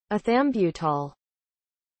Ethambutol.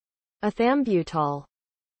 Ethambutol.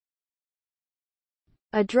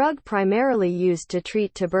 A drug primarily used to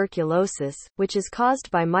treat tuberculosis, which is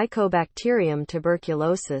caused by Mycobacterium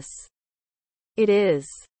tuberculosis. It is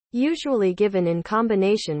usually given in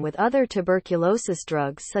combination with other tuberculosis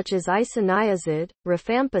drugs such as isoniazid,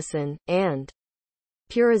 rifampicin, and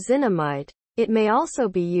pyrazinamide. It may also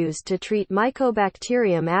be used to treat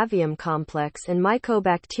Mycobacterium avium complex and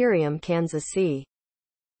Mycobacterium kansasii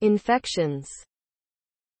infections.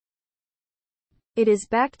 It is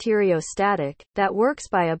bacteriostatic, that works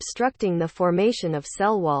by obstructing the formation of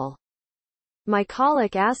cell wall.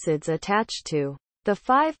 Mycolic acids attach to the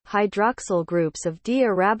 5-hydroxyl groups of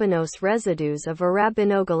D-arabinose residues of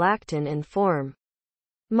arabinogalactan and form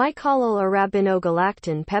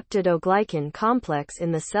Mycolyl-arabinogalactan-peptidoglycan complex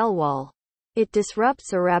in the cell wall. It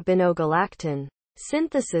disrupts arabinogalactan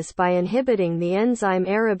synthesis by inhibiting the enzyme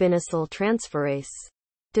arabinosyl transferase.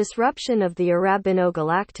 Disruption of the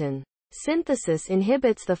arabinogalactan synthesis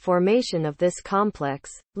inhibits the formation of this complex,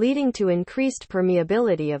 leading to increased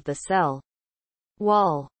permeability of the cell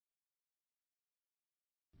wall.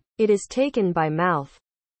 It is taken by mouth.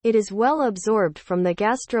 It is well absorbed from the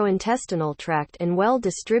gastrointestinal tract and well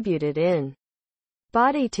distributed in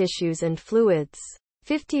body tissues and fluids.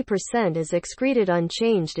 50% is excreted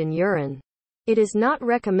unchanged in urine. It is not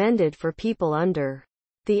recommended for people under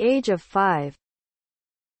the age of 5.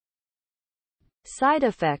 Side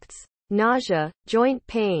effects: nausea, joint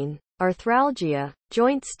pain, arthralgia,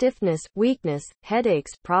 joint stiffness, weakness,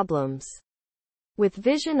 headaches, problems with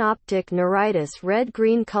vision, optic neuritis,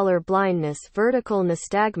 red-green color blindness, vertical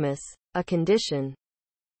nystagmus, a condition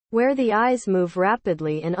where the eyes move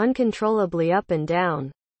rapidly and uncontrollably up and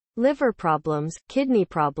down, liver problems, kidney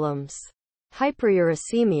problems,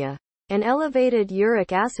 hyperuricemia, an elevated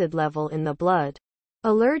uric acid level in the blood,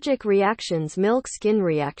 allergic reactions, milk skin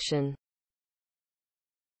reaction.